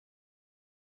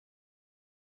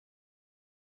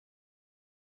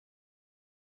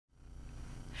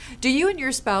Do you and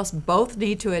your spouse both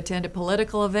need to attend a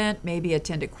political event, maybe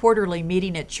attend a quarterly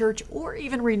meeting at church, or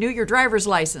even renew your driver's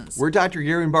license? We're Dr.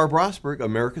 Gary and Barb Rosberg,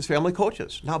 America's Family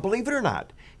Coaches. Now, believe it or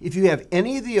not, if you have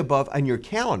any of the above on your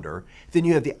calendar, then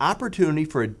you have the opportunity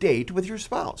for a date with your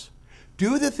spouse.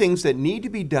 Do the things that need to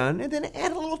be done and then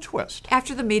add a little twist.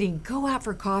 After the meeting, go out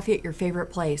for coffee at your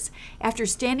favorite place. After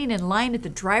standing in line at the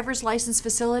driver's license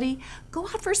facility, go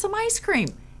out for some ice cream.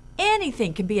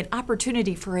 Anything can be an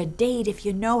opportunity for a date if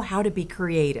you know how to be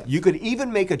creative. You could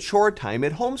even make a chore time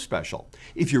at home special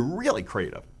if you're really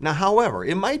creative. Now, however,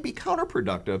 it might be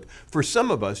counterproductive for some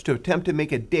of us to attempt to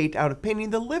make a date out of painting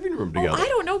the living room together. Oh, I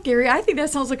don't know, Gary. I think that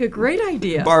sounds like a great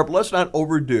idea. Barb, let's not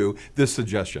overdo this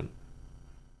suggestion.